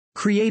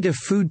Create a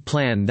food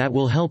plan that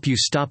will help you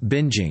stop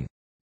binging.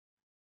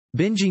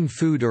 Binging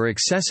food or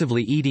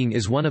excessively eating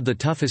is one of the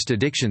toughest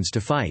addictions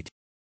to fight.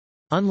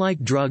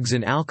 Unlike drugs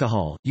and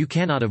alcohol, you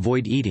cannot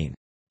avoid eating.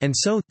 And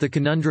so, the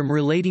conundrum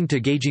relating to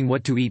gauging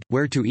what to eat,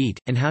 where to eat,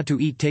 and how to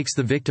eat takes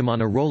the victim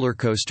on a roller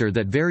coaster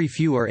that very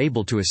few are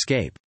able to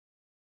escape.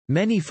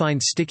 Many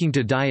find sticking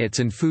to diets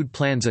and food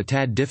plans a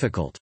tad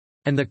difficult.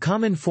 And the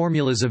common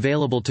formulas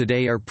available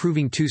today are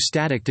proving too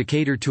static to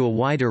cater to a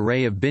wide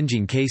array of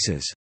binging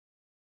cases.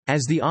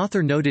 As the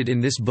author noted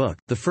in this book,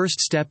 the first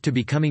step to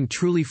becoming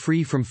truly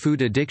free from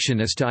food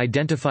addiction is to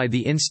identify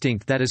the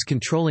instinct that is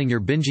controlling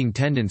your binging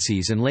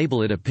tendencies and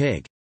label it a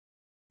pig.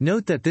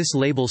 Note that this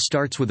label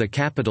starts with a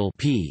capital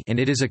P, and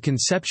it is a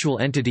conceptual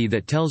entity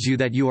that tells you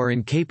that you are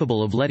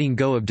incapable of letting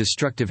go of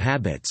destructive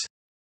habits.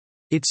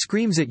 It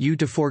screams at you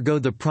to forego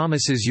the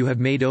promises you have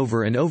made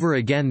over and over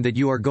again that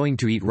you are going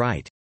to eat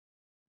right.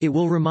 It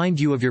will remind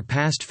you of your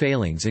past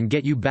failings and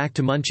get you back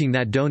to munching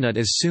that donut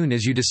as soon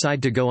as you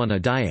decide to go on a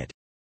diet.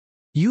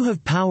 You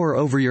have power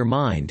over your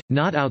mind,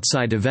 not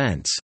outside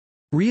events.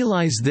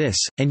 Realize this,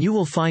 and you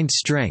will find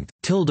strength.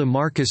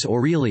 Marcus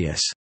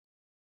Aurelius.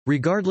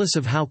 Regardless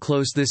of how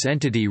close this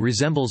entity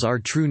resembles our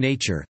true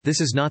nature,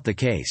 this is not the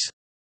case.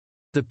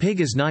 The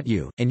pig is not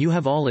you, and you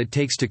have all it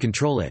takes to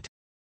control it.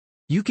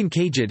 You can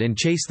cage it and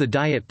chase the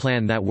diet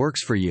plan that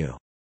works for you.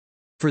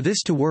 For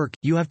this to work,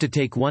 you have to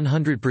take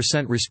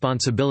 100%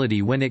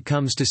 responsibility when it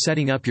comes to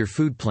setting up your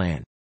food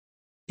plan.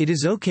 It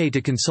is okay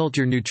to consult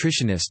your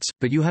nutritionists,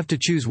 but you have to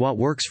choose what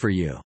works for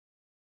you.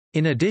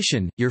 In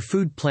addition, your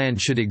food plan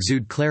should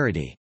exude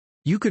clarity.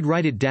 You could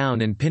write it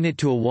down and pin it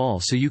to a wall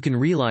so you can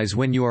realize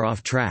when you are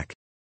off track.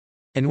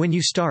 And when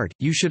you start,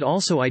 you should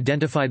also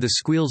identify the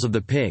squeals of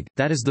the pig,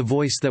 that is the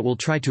voice that will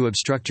try to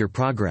obstruct your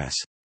progress.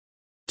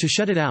 To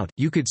shut it out,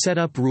 you could set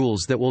up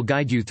rules that will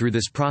guide you through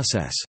this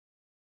process.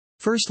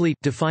 Firstly,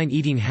 define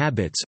eating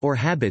habits, or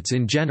habits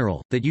in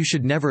general, that you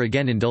should never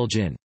again indulge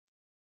in.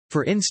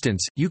 For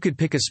instance, you could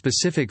pick a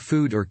specific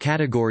food or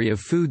category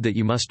of food that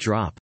you must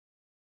drop.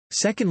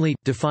 Secondly,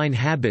 define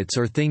habits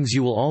or things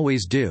you will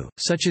always do,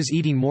 such as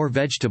eating more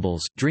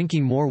vegetables,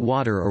 drinking more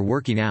water or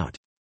working out.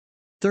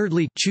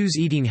 Thirdly, choose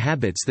eating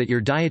habits that your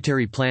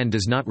dietary plan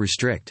does not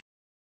restrict.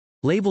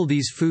 Label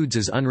these foods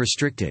as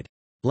unrestricted.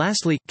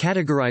 Lastly,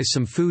 categorize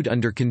some food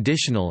under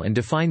conditional and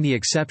define the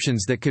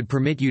exceptions that could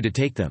permit you to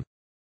take them.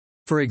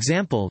 For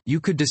example, you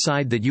could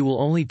decide that you will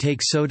only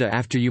take soda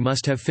after you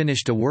must have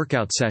finished a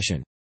workout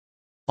session.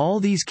 All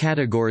these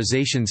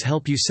categorizations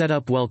help you set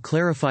up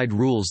well-clarified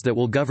rules that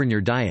will govern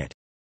your diet.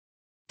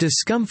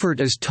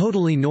 Discomfort is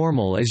totally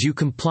normal as you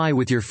comply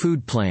with your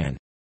food plan.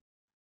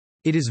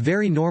 It is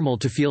very normal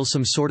to feel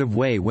some sort of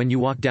way when you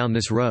walk down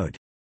this road.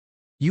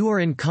 You are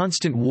in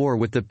constant war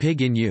with the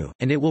pig in you,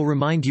 and it will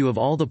remind you of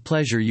all the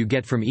pleasure you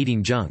get from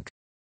eating junk.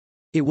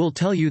 It will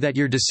tell you that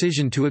your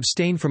decision to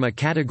abstain from a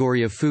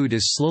category of food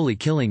is slowly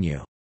killing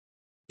you.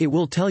 It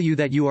will tell you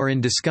that you are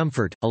in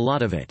discomfort, a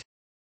lot of it.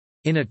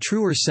 In a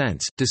truer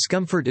sense,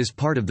 discomfort is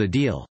part of the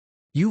deal.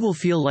 You will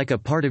feel like a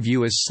part of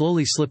you is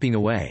slowly slipping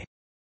away.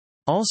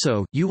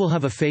 Also, you will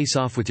have a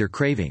face-off with your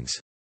cravings.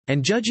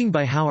 And judging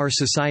by how our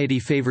society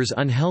favors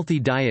unhealthy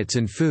diets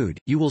and food,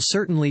 you will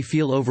certainly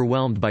feel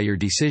overwhelmed by your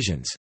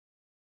decisions.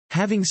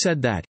 Having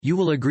said that, you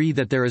will agree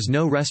that there is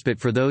no respite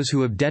for those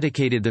who have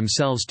dedicated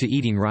themselves to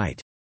eating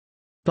right.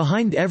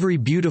 Behind every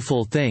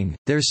beautiful thing,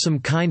 there's some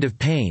kind of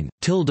pain.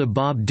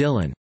 Bob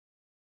Dylan.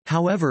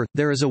 However,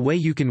 there is a way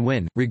you can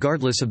win,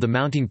 regardless of the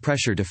mounting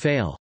pressure to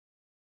fail.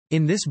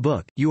 In this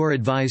book, you are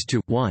advised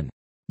to 1.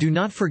 Do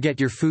not forget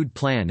your food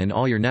plan and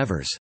all your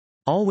nevers.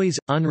 Always,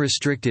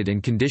 unrestricted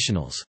and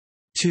conditionals.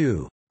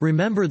 2.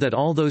 Remember that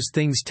all those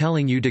things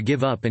telling you to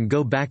give up and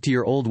go back to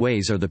your old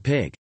ways are the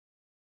pig.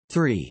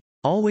 3.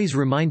 Always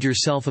remind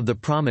yourself of the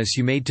promise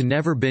you made to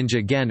never binge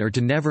again or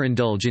to never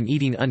indulge in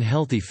eating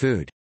unhealthy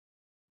food.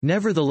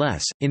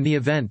 Nevertheless, in the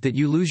event that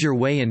you lose your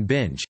way and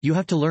binge, you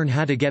have to learn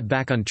how to get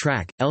back on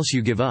track, else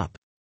you give up.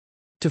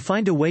 To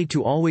find a way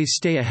to always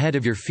stay ahead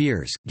of your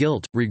fears,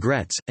 guilt,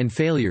 regrets, and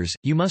failures,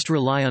 you must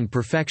rely on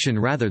perfection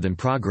rather than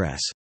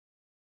progress.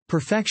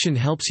 Perfection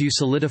helps you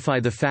solidify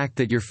the fact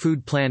that your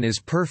food plan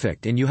is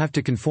perfect and you have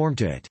to conform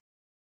to it.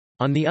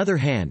 On the other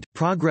hand,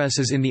 progress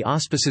is in the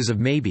auspices of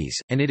maybes,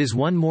 and it is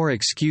one more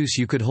excuse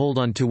you could hold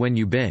on to when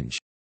you binge.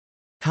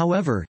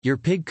 However, your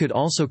pig could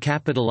also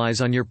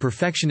capitalize on your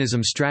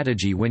perfectionism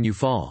strategy when you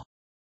fall.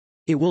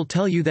 It will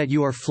tell you that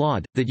you are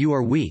flawed, that you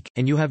are weak,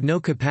 and you have no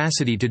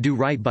capacity to do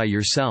right by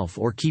yourself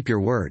or keep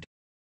your word.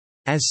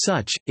 As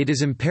such, it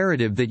is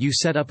imperative that you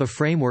set up a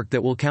framework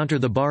that will counter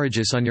the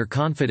barrages on your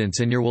confidence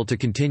and your will to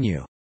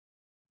continue.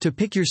 To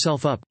pick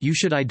yourself up, you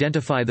should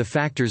identify the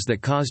factors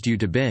that caused you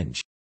to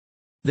binge.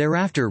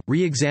 Thereafter,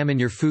 re-examine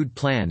your food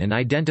plan and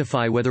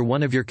identify whether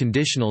one of your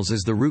conditionals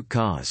is the root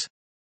cause.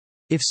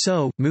 If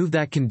so, move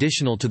that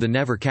conditional to the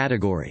never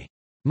category.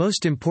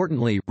 Most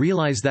importantly,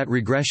 realize that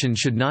regression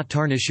should not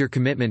tarnish your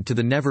commitment to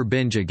the never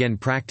binge again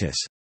practice.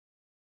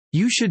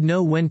 You should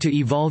know when to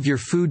evolve your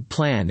food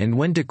plan and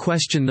when to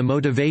question the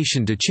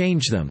motivation to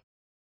change them.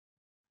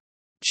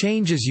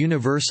 Change is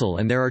universal,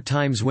 and there are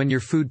times when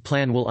your food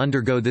plan will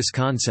undergo this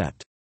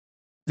concept.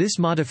 This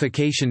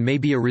modification may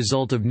be a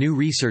result of new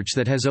research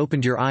that has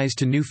opened your eyes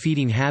to new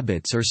feeding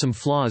habits or some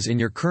flaws in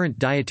your current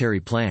dietary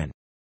plan.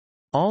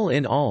 All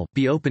in all,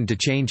 be open to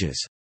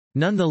changes.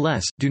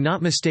 Nonetheless, do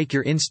not mistake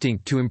your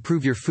instinct to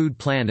improve your food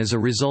plan as a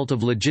result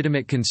of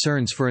legitimate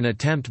concerns for an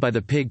attempt by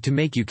the pig to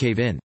make you cave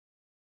in.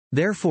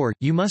 Therefore,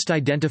 you must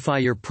identify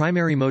your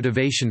primary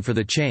motivation for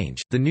the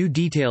change, the new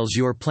details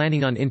you are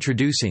planning on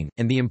introducing,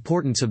 and the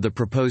importance of the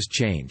proposed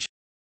change.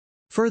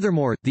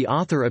 Furthermore, the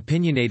author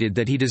opinionated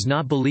that he does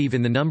not believe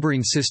in the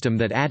numbering system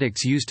that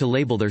addicts use to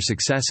label their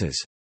successes.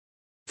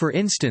 For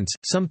instance,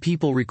 some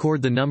people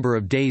record the number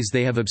of days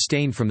they have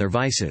abstained from their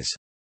vices.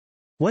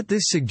 What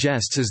this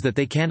suggests is that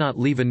they cannot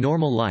leave a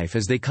normal life,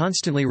 as they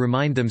constantly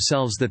remind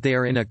themselves that they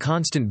are in a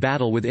constant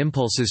battle with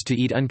impulses to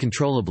eat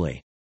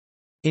uncontrollably.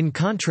 In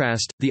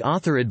contrast, the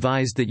author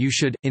advised that you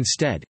should,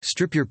 instead,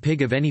 strip your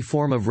pig of any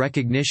form of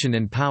recognition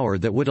and power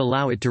that would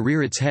allow it to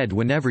rear its head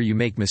whenever you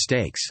make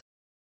mistakes.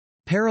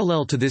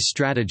 Parallel to this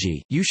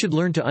strategy, you should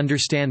learn to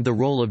understand the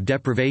role of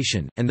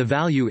deprivation, and the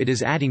value it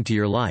is adding to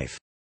your life.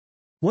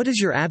 What is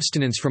your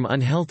abstinence from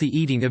unhealthy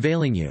eating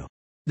availing you?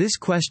 This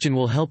question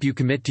will help you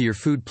commit to your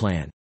food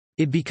plan.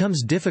 It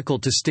becomes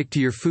difficult to stick to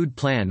your food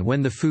plan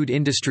when the food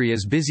industry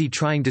is busy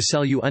trying to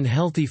sell you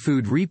unhealthy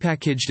food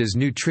repackaged as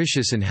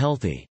nutritious and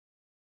healthy.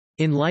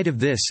 In light of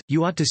this,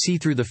 you ought to see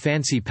through the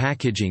fancy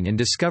packaging and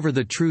discover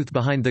the truth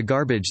behind the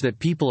garbage that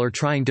people are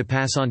trying to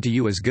pass on to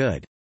you as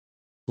good.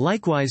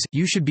 Likewise,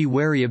 you should be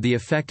wary of the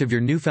effect of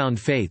your newfound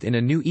faith in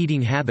a new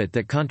eating habit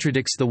that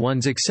contradicts the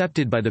ones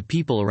accepted by the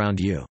people around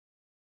you.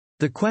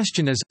 The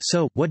question is,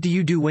 so, what do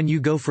you do when you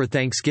go for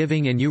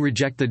Thanksgiving and you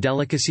reject the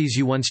delicacies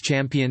you once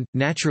championed?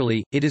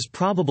 Naturally, it is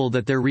probable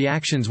that their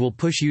reactions will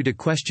push you to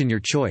question your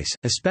choice,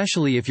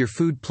 especially if your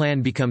food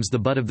plan becomes the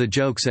butt of the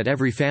jokes at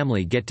every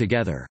family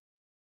get-together.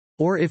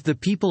 Or if the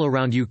people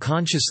around you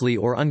consciously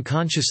or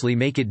unconsciously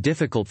make it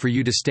difficult for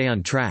you to stay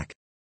on track.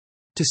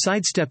 To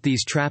sidestep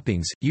these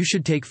trappings, you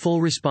should take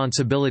full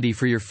responsibility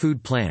for your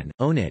food plan,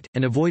 own it,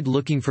 and avoid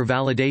looking for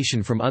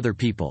validation from other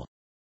people.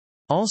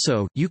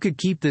 Also, you could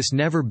keep this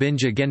never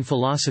binge again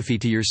philosophy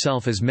to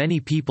yourself, as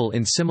many people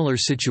in similar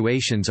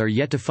situations are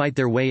yet to fight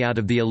their way out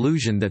of the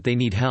illusion that they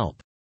need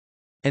help.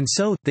 And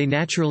so, they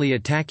naturally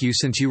attack you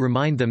since you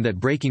remind them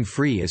that breaking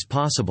free is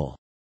possible.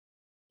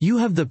 You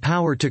have the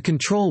power to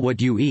control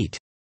what you eat.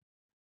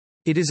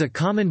 It is a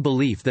common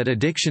belief that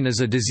addiction is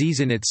a disease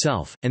in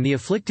itself, and the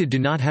afflicted do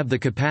not have the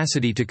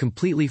capacity to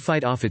completely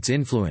fight off its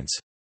influence.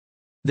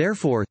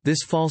 Therefore,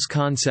 this false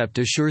concept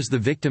assures the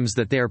victims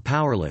that they are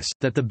powerless,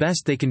 that the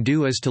best they can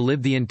do is to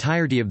live the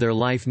entirety of their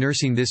life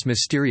nursing this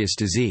mysterious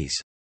disease.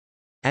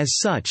 As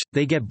such,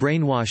 they get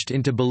brainwashed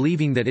into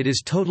believing that it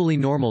is totally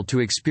normal to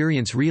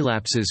experience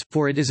relapses,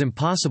 for it is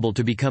impossible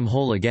to become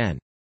whole again.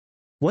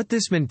 What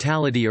this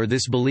mentality or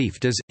this belief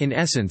does, in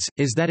essence,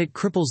 is that it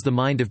cripples the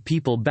mind of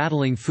people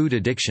battling food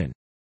addiction.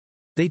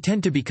 They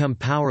tend to become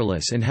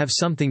powerless and have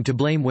something to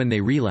blame when they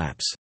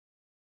relapse.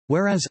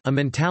 Whereas, a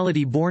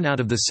mentality born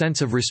out of the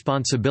sense of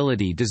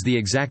responsibility does the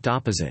exact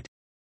opposite.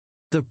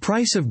 The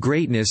price of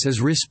greatness is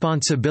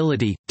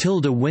responsibility,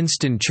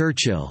 Winston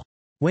Churchill.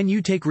 When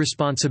you take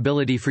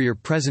responsibility for your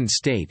present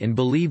state and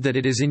believe that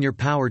it is in your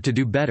power to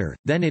do better,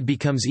 then it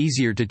becomes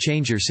easier to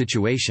change your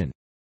situation.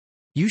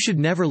 You should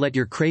never let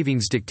your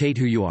cravings dictate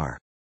who you are.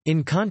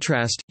 In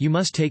contrast, you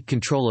must take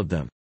control of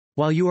them.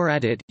 While you are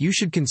at it, you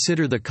should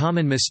consider the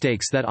common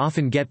mistakes that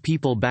often get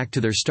people back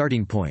to their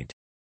starting point.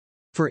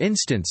 For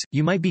instance,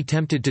 you might be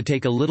tempted to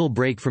take a little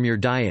break from your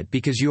diet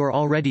because you are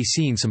already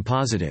seeing some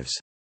positives.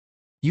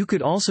 You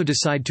could also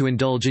decide to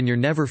indulge in your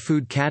never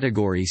food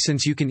category,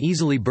 since you can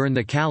easily burn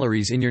the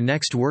calories in your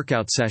next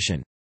workout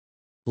session.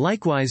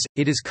 Likewise,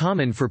 it is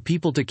common for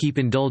people to keep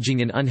indulging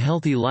in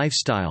unhealthy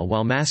lifestyle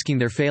while masking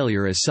their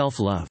failure as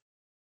self-love.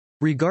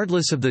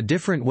 Regardless of the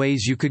different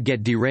ways you could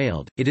get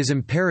derailed, it is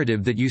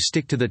imperative that you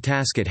stick to the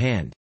task at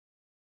hand.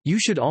 You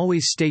should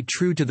always stay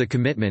true to the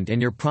commitment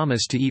and your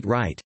promise to eat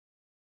right.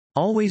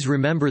 Always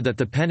remember that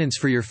the penance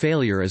for your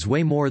failure is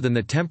way more than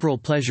the temporal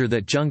pleasure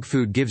that junk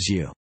food gives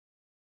you.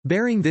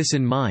 Bearing this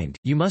in mind,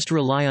 you must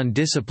rely on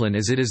discipline,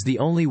 as it is the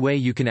only way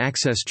you can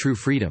access true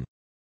freedom.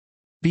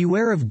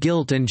 Beware of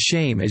guilt and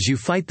shame as you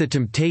fight the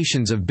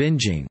temptations of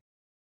binging.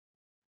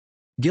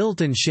 Guilt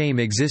and shame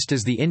exist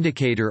as the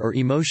indicator or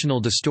emotional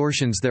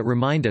distortions that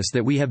remind us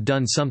that we have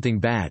done something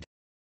bad.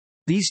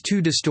 These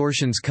two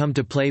distortions come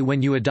to play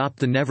when you adopt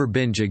the Never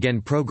Binge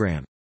Again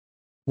program.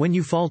 When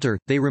you falter,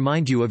 they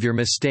remind you of your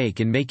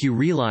mistake and make you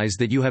realize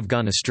that you have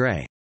gone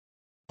astray.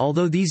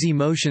 Although these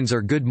emotions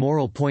are good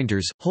moral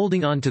pointers,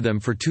 holding on to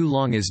them for too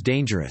long is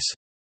dangerous.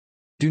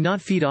 Do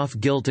not feed off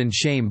guilt and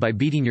shame by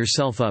beating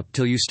yourself up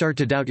till you start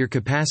to doubt your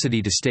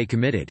capacity to stay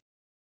committed.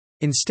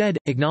 Instead,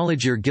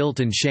 acknowledge your guilt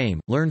and shame,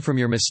 learn from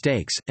your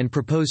mistakes, and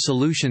propose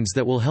solutions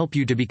that will help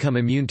you to become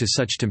immune to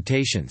such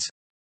temptations.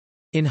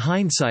 In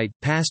hindsight,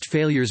 past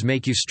failures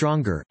make you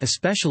stronger,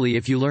 especially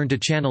if you learn to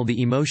channel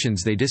the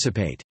emotions they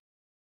dissipate.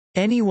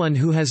 Anyone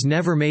who has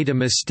never made a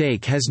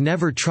mistake has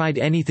never tried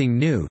anything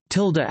new.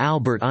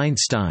 Albert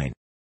Einstein.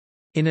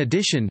 In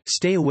addition,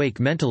 stay awake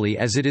mentally,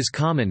 as it is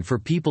common for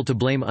people to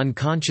blame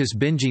unconscious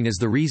binging as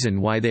the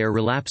reason why they are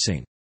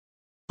relapsing.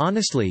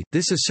 Honestly,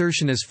 this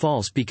assertion is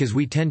false because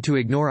we tend to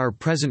ignore our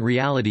present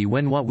reality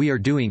when what we are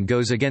doing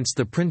goes against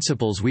the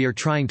principles we are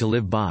trying to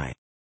live by.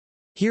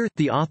 Here,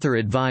 the author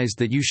advised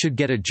that you should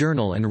get a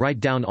journal and write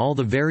down all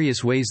the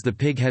various ways the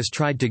pig has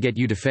tried to get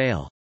you to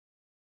fail.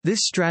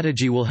 This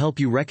strategy will help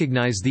you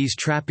recognize these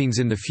trappings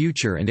in the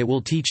future, and it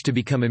will teach to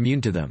become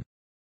immune to them.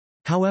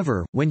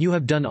 However, when you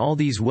have done all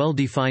these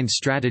well-defined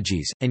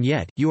strategies, and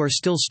yet, you are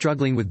still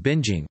struggling with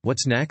binging,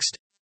 what's next?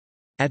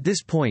 At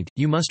this point,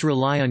 you must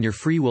rely on your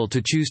free will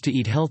to choose to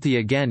eat healthy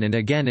again and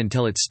again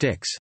until it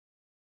sticks.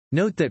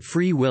 Note that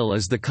free will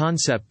is the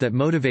concept that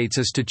motivates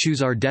us to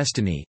choose our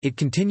destiny. It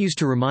continues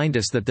to remind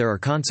us that there are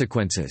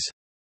consequences.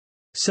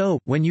 So,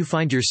 when you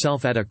find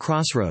yourself at a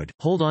crossroad,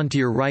 hold on to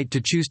your right to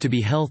choose to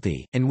be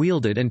healthy, and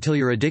wield it until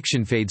your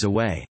addiction fades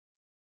away.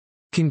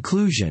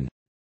 Conclusion.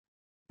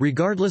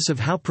 Regardless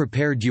of how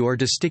prepared you are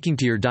to sticking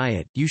to your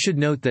diet, you should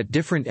note that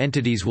different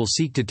entities will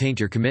seek to taint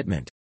your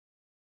commitment.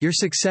 Your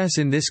success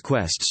in this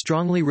quest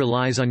strongly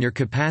relies on your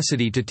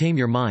capacity to tame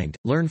your mind,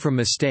 learn from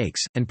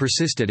mistakes, and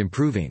persist at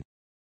improving.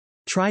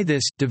 Try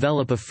this: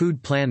 develop a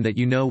food plan that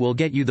you know will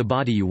get you the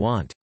body you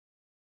want.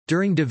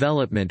 During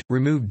development,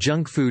 remove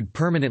junk food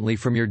permanently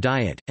from your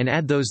diet, and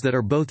add those that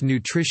are both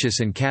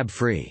nutritious and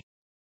carb-free.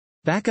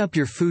 Back up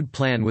your food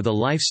plan with a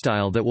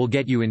lifestyle that will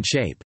get you in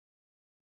shape.